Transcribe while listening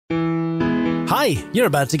Hi, you're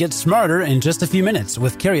about to get smarter in just a few minutes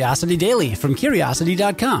with Curiosity Daily from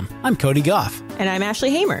Curiosity.com. I'm Cody Goff. And I'm Ashley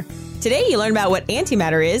Hamer. Today you learn about what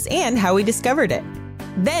antimatter is and how we discovered it.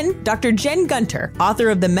 Then, Dr. Jen Gunter, author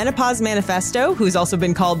of the Menopause Manifesto, who's also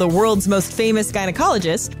been called the world's most famous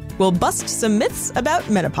gynecologist, will bust some myths about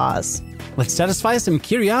menopause. Let's satisfy some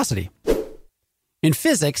curiosity. In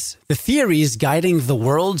physics, the theories guiding the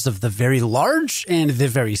worlds of the very large and the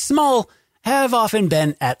very small have often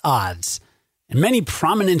been at odds, and many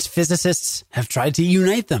prominent physicists have tried to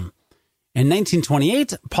unite them. In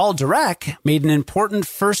 1928, Paul Dirac made an important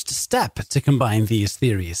first step to combine these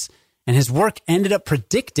theories, and his work ended up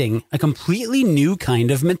predicting a completely new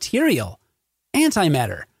kind of material,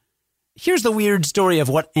 antimatter. Here's the weird story of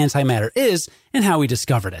what antimatter is and how we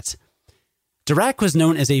discovered it. Dirac was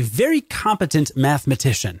known as a very competent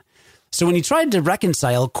mathematician, so when he tried to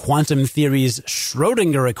reconcile quantum theory's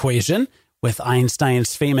Schrödinger equation with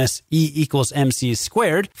Einstein's famous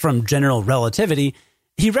E=mc² from general relativity,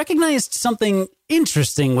 he recognized something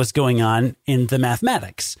interesting was going on in the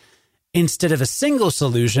mathematics. Instead of a single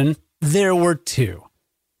solution, there were two.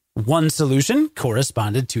 One solution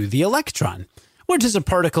corresponded to the electron, which is a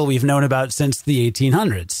particle we've known about since the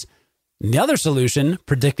 1800s. The other solution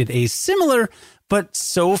predicted a similar, but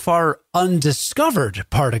so far undiscovered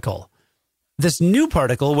particle. This new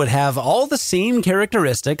particle would have all the same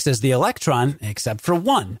characteristics as the electron, except for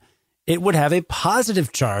one. It would have a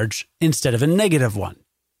positive charge instead of a negative one.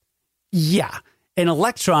 Yeah, an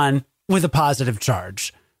electron with a positive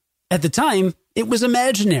charge. At the time, it was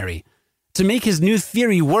imaginary. To make his new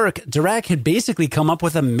theory work, Dirac had basically come up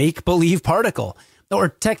with a make-believe particle, or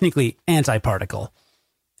technically antiparticle.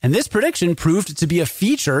 And this prediction proved to be a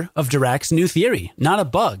feature of Dirac's new theory, not a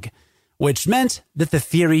bug, which meant that the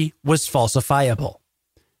theory was falsifiable.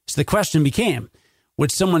 So the question became,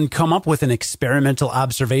 would someone come up with an experimental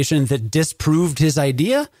observation that disproved his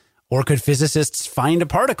idea, or could physicists find a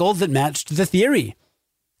particle that matched the theory?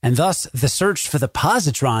 And thus, the search for the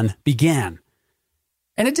positron began.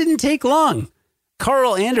 And it didn't take long.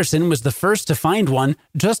 Carl Anderson was the first to find one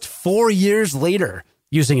just 4 years later,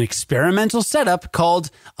 using an experimental setup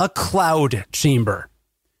called a cloud chamber.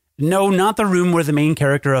 No, not the room where the main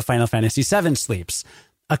character of Final Fantasy VII sleeps.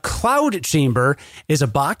 A cloud chamber is a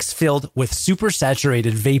box filled with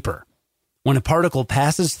supersaturated vapor. When a particle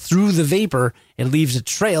passes through the vapor, it leaves a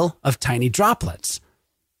trail of tiny droplets.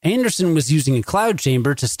 Anderson was using a cloud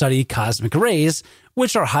chamber to study cosmic rays,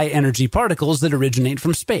 which are high-energy particles that originate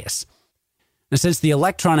from space. Now, since the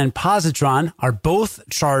electron and positron are both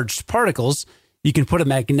charged particles, you can put a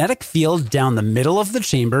magnetic field down the middle of the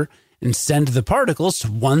chamber and send the particles to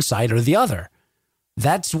one side or the other.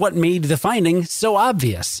 That's what made the finding so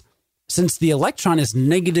obvious. Since the electron is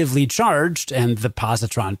negatively charged and the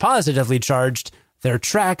positron positively charged, their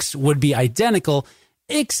tracks would be identical,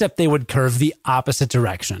 except they would curve the opposite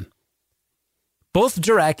direction. Both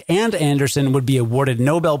Dirac and Anderson would be awarded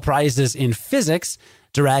Nobel Prizes in physics,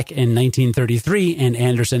 Dirac in 1933 and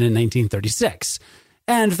Anderson in 1936.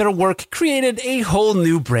 And their work created a whole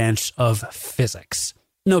new branch of physics.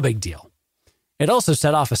 No big deal. It also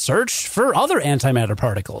set off a search for other antimatter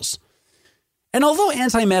particles. And although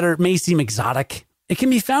antimatter may seem exotic, it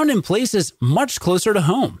can be found in places much closer to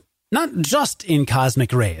home, not just in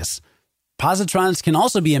cosmic rays. Positrons can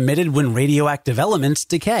also be emitted when radioactive elements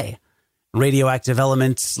decay. Radioactive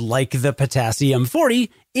elements like the potassium-40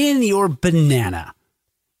 in your banana.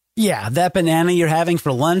 Yeah, that banana you're having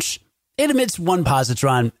for lunch, it emits one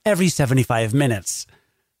positron every 75 minutes.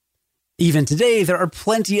 Even today, there are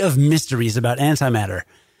plenty of mysteries about antimatter.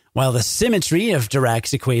 While the symmetry of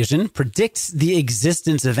Dirac's equation predicts the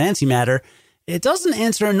existence of antimatter, it doesn't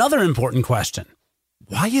answer another important question.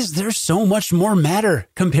 Why is there so much more matter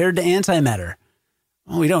compared to antimatter?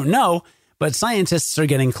 Well, we don't know, but scientists are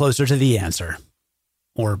getting closer to the answer.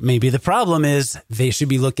 Or maybe the problem is they should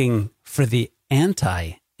be looking for the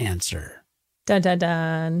anti-answer. Dun dun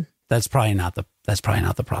dun. That's probably not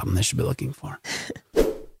the problem they should be looking for.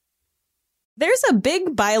 There's a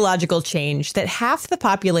big biological change that half the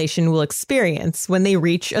population will experience when they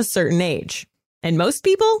reach a certain age. And most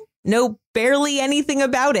people know barely anything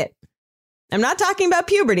about it. I'm not talking about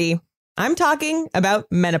puberty. I'm talking about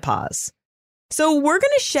menopause. So we're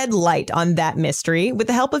going to shed light on that mystery with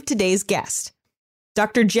the help of today's guest.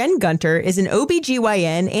 Dr. Jen Gunter is an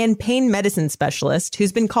OBGYN and pain medicine specialist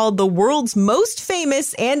who's been called the world's most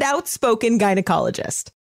famous and outspoken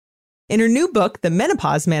gynecologist. In her new book, The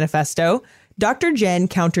Menopause Manifesto, Dr. Jen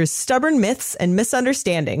counters stubborn myths and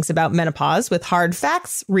misunderstandings about menopause with hard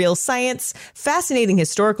facts, real science, fascinating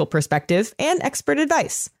historical perspective, and expert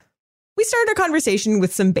advice. We start our conversation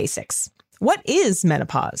with some basics. What is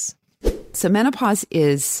menopause? So menopause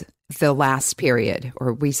is the last period,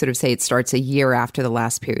 or we sort of say it starts a year after the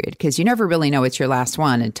last period, because you never really know it's your last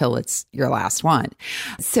one until it's your last one.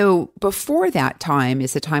 So before that time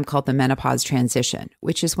is a time called the menopause transition,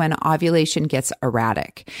 which is when ovulation gets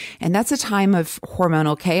erratic. And that's a time of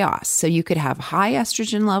hormonal chaos. So you could have high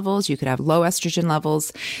estrogen levels, you could have low estrogen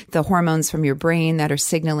levels. The hormones from your brain that are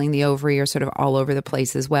signaling the ovary are sort of all over the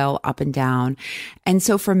place as well, up and down. And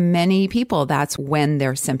so for many people, that's when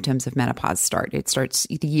their symptoms of menopause start. It starts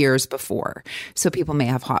years before. So people may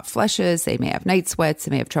have hot flushes, they may have night sweats,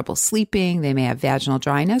 they may have trouble sleeping, they may have vaginal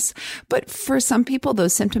dryness. But for some people,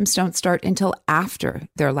 those symptoms don't start until after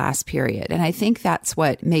their last period. And I think that's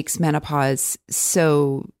what makes menopause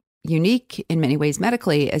so unique in many ways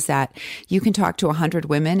medically, is that you can talk to 100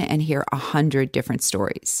 women and hear 100 different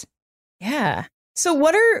stories. Yeah. So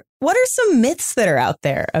what are some myths that are out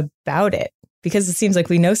there about it? Because it seems like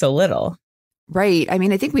we know so little. Right. I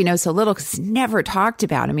mean, I think we know so little because it's never talked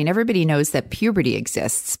about. I mean, everybody knows that puberty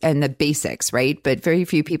exists and the basics, right? But very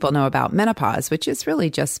few people know about menopause, which is really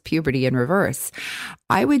just puberty in reverse.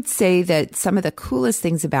 I would say that some of the coolest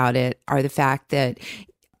things about it are the fact that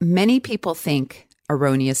many people think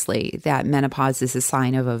erroneously that menopause is a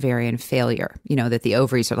sign of ovarian failure, that the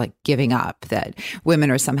ovaries are like giving up, that women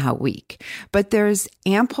are somehow weak. But there's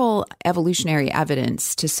ample evolutionary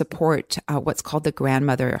evidence to support what's called the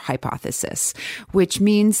grandmother hypothesis, which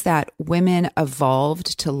means that women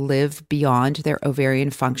evolved to live beyond their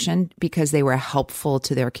ovarian function because they were helpful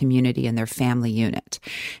to their community and their family unit.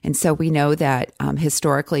 And so we know that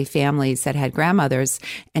historically families that had grandmothers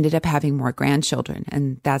ended up having more grandchildren,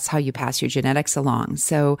 and that's how you pass your genetics along.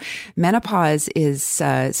 So menopause is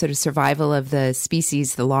sort of survival of the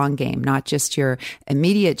species, the long game, not just your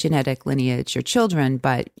immediate genetic lineage, your children,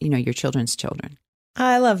 but, your children's children.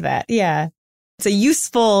 I love that. Yeah. It's a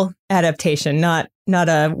useful adaptation, not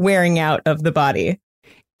a wearing out of the body.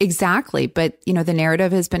 Exactly. But, the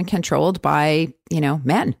narrative has been controlled by,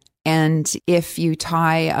 men. And if you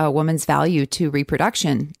tie a woman's value to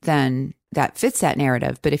reproduction, then that fits that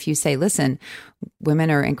narrative. But if you say, listen, women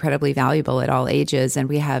are incredibly valuable at all ages, and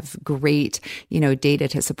we have great, data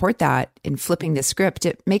to support that, in flipping the script,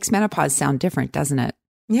 it makes menopause sound different, doesn't it?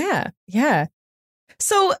 Yeah. Yeah.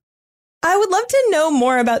 So I would love to know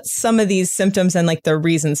more about some of these symptoms and like the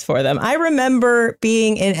reasons for them. I remember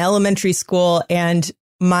being in elementary school and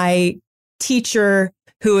my teacher,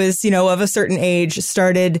 who is, of a certain age,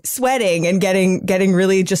 started sweating and getting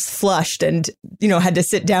really just flushed and, had to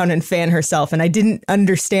sit down and fan herself. And I didn't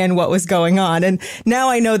understand what was going on. And now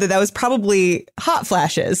I know that was probably hot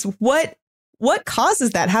flashes. What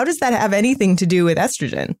causes that? How does that have anything to do with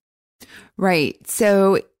estrogen? Right.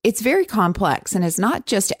 So it's very complex, and it's not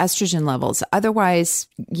just estrogen levels. Otherwise,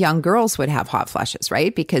 young girls would have hot flushes,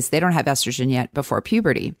 right? Because they don't have estrogen yet before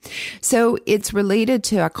puberty. So it's related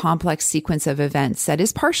to a complex sequence of events that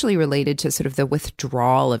is partially related to sort of the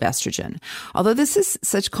withdrawal of estrogen. Although this is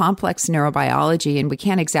such complex neurobiology, and we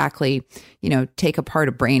can't exactly, take apart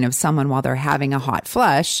a brain of someone while they're having a hot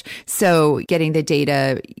flush. So getting the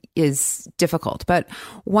data is difficult. But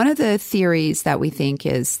one of the theories that we think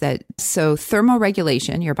is that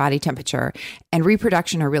thermoregulation, your body temperature, and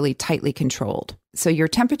reproduction are really tightly controlled. So your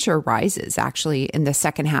temperature rises actually in the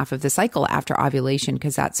second half of the cycle after ovulation,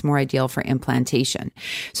 because that's more ideal for implantation.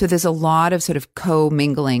 So there's a lot of sort of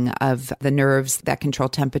co-mingling of the nerves that control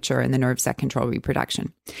temperature and the nerves that control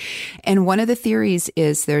reproduction. And one of the theories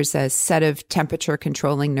is there's a set of temperature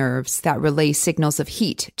controlling nerves that relay signals of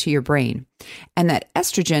heat to your brain, and that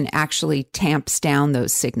estrogen actually tamps down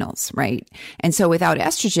those signals, right? And so without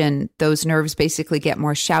estrogen, those nerves basically get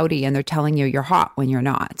more shouty and they're telling you you're hot when you're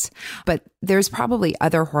not. But there's probably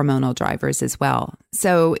other hormonal drivers as well.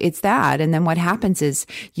 So it's that. And then what happens is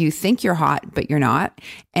you think you're hot, but you're not.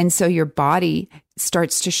 And so your body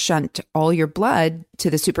starts to shunt all your blood to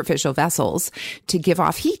the superficial vessels to give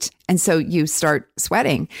off heat. And so you start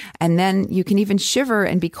sweating, and then you can even shiver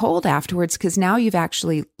and be cold afterwards, because now you've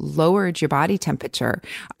actually lowered your body temperature,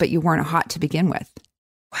 but you weren't hot to begin with.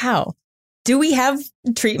 Wow. Do we have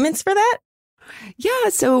treatments for that? Yeah,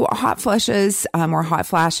 so hot flushes or hot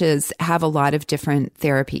flashes have a lot of different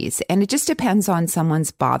therapies, and it just depends on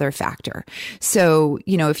someone's bother factor. So,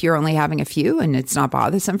 if you're only having a few and it's not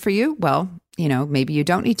bothersome for you, well, maybe you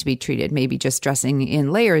don't need to be treated. Maybe just dressing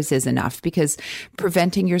in layers is enough, because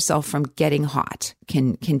preventing yourself from getting hot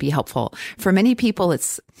can be helpful. For many people,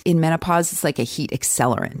 in menopause, it's like a heat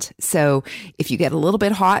accelerant. So if you get a little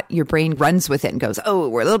bit hot, your brain runs with it and goes, oh,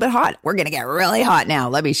 we're a little bit hot. We're going to get really hot now.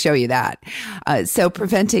 Let me show you that. So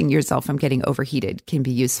preventing yourself from getting overheated can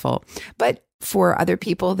be useful. But For other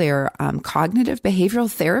people, their cognitive behavioral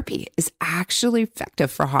therapy is actually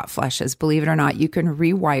effective for hot flushes. Believe it or not, you can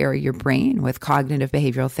rewire your brain with cognitive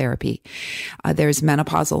behavioral therapy. There's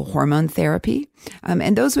menopausal hormone therapy,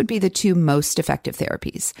 and those would be the two most effective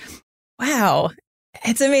therapies. Wow.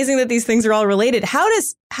 It's amazing that these things are all related. How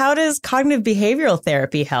does cognitive behavioral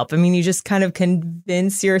therapy help? I mean, you just kind of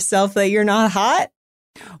convince yourself that you're not hot?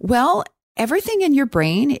 Well, everything in your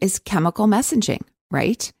brain is chemical messaging,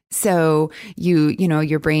 right? So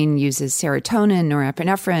your brain uses serotonin,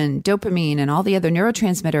 norepinephrine, dopamine, and all the other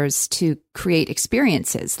neurotransmitters to create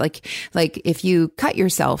experiences. Like if you cut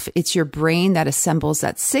yourself, it's your brain that assembles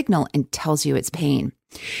that signal and tells you it's pain.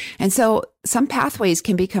 And so some pathways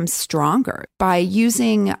can become stronger. By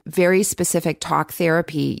using very specific talk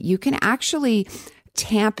therapy, you can actually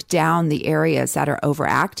tamp down the areas that are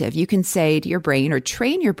overactive. You can say to your brain or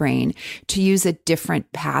train your brain to use a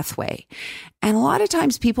different pathway. And a lot of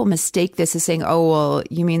times people mistake this as saying, oh, well,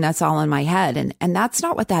 you mean that's all in my head? And that's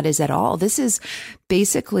not what that is at all. This is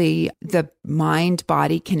basically the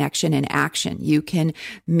mind-body connection in action. You can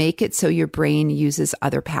make it so your brain uses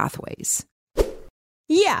other pathways.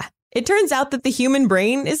 Yeah, it turns out that the human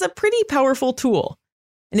brain is a pretty powerful tool.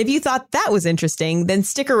 And if you thought that was interesting, then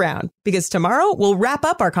stick around, because tomorrow we'll wrap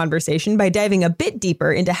up our conversation by diving a bit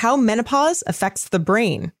deeper into how menopause affects the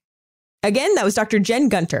brain. Again, that was Dr. Jen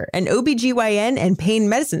Gunter, an OBGYN and pain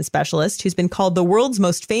medicine specialist who's been called the world's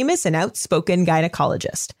most famous and outspoken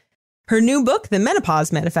gynecologist. Her new book, The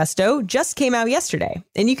Menopause Manifesto, just came out yesterday,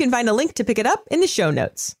 and you can find a link to pick it up in the show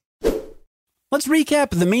notes. Let's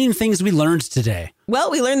recap the main things we learned today. Well,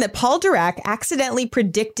 we learned that Paul Dirac accidentally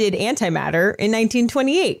predicted antimatter in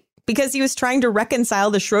 1928 because he was trying to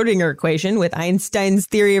reconcile the Schrödinger equation with Einstein's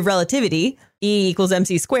theory of relativity, E equals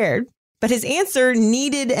mc squared. But his answer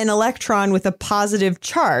needed an electron with a positive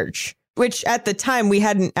charge, which at the time we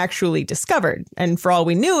hadn't actually discovered. And for all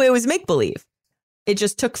we knew, it was make-believe. It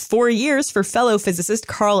just took 4 years for fellow physicist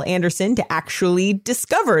Carl Anderson to actually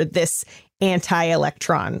discover this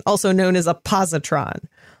anti-electron, also known as a positron.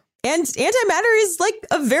 And antimatter is like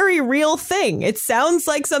a very real thing. It sounds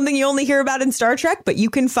like something you only hear about in Star Trek, but you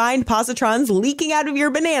can find positrons leaking out of your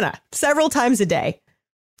banana several times a day.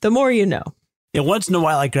 The more you know. Yeah, once in a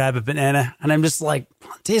while I grab a banana and I'm just like,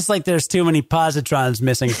 tastes like there's too many positrons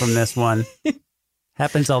missing from this one.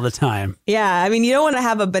 Happens all the time. Yeah, I mean, you don't want to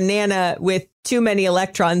have a banana with too many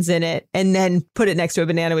electrons in it and then put it next to a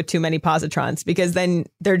banana with too many positrons, because then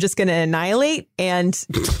they're just going to annihilate and,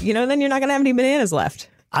 then you're not going to have any bananas left.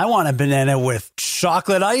 I want a banana with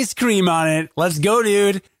chocolate ice cream on it. Let's go,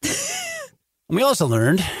 dude. We also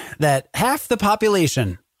learned that half the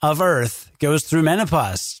population of Earth goes through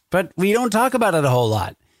menopause, but we don't talk about it a whole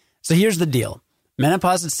lot. So here's the deal.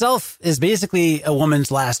 Menopause itself is basically a woman's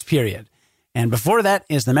last period. And before that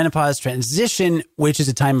is the menopause transition, which is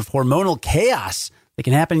a time of hormonal chaos that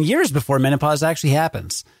can happen years before menopause actually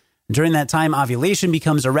happens. During that time, ovulation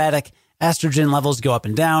becomes erratic, estrogen levels go up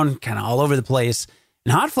and down, kind of all over the place,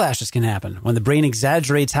 and hot flashes can happen when the brain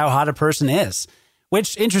exaggerates how hot a person is,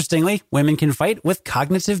 which, interestingly, women can fight with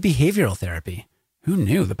cognitive behavioral therapy. Who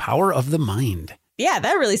knew? The power of the mind. Yeah,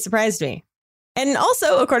 that really surprised me. And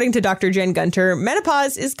also, according to Dr. Jen Gunter,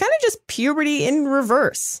 menopause is kind of just puberty in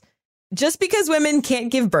reverse. Just because women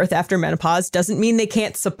can't give birth after menopause doesn't mean they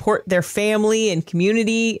can't support their family and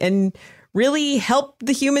community and really help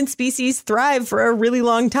the human species thrive for a really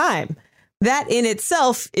long time. That in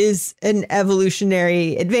itself is an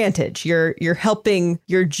evolutionary advantage. You're helping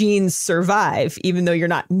your genes survive, even though you're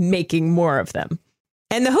not making more of them.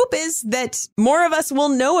 And the hope is that more of us will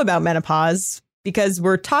know about menopause because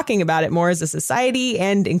we're talking about it more as a society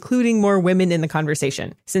and including more women in the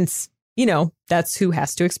conversation, since that's who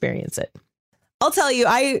has to experience it. I'll tell you,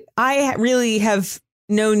 I really have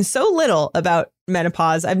known so little about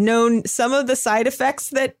menopause. I've known some of the side effects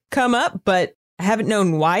that come up, but I haven't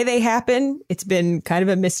known why they happen. It's been kind of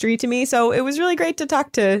a mystery to me. So it was really great to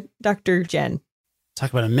talk to Dr. Jen.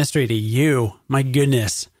 Talk about a mystery to you. My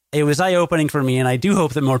goodness. It was eye-opening for me, and I do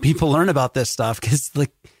hope that more people learn about this stuff because,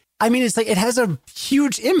 it has a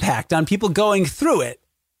huge impact on people going through it.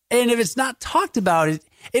 And if it's not talked about,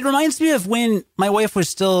 it reminds me of when my wife was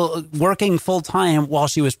still working full-time while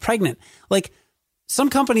she was pregnant. Some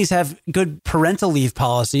companies have good parental leave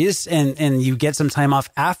policies and you get some time off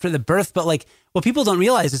after the birth. But what people don't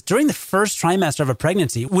realize is during the first trimester of a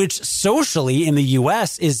pregnancy, which socially in the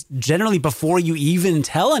US is generally before you even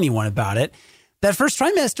tell anyone about it, that first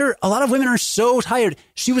trimester, a lot of women are so tired.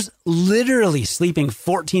 She was literally sleeping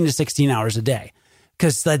 14 to 16 hours a day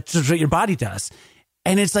because that's what your body does.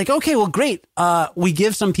 And it's okay, well, great. We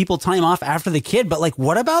give some people time off after the kid, but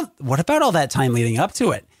what about all that time leading up to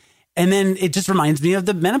it? And then it just reminds me of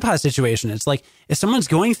the menopause situation. It's like if someone's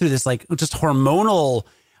going through this like just hormonal,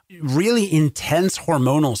 really intense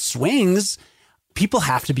hormonal swings, people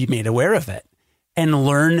have to be made aware of it and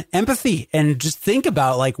learn empathy and just think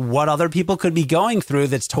about like what other people could be going through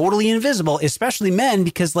that's totally invisible, especially men,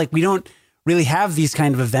 because like we don't really have these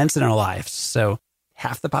kind of events in our lives. So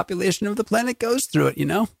half the population of the planet goes through it, you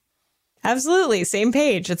know? Absolutely. Same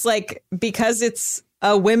page. It's like because it's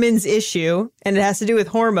a women's issue and it has to do with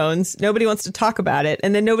hormones, nobody wants to talk about it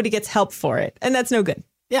and then nobody gets help for it. And that's no good.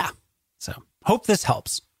 Yeah. So hope this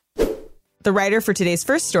helps. The writer for today's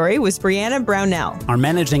first story was Brianna Brownell. Our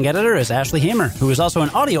managing editor is Ashley Hamer, who is also an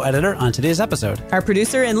audio editor on today's episode. Our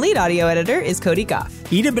producer and lead audio editor is Cody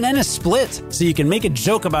Goff. Eat a banana split so you can make a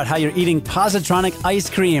joke about how you're eating positronic ice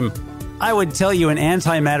cream. I would tell you an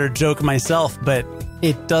antimatter joke myself, but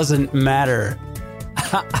it doesn't matter.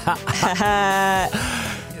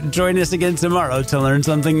 Join us again tomorrow to learn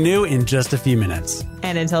something new in just a few minutes.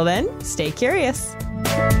 And until then, stay curious.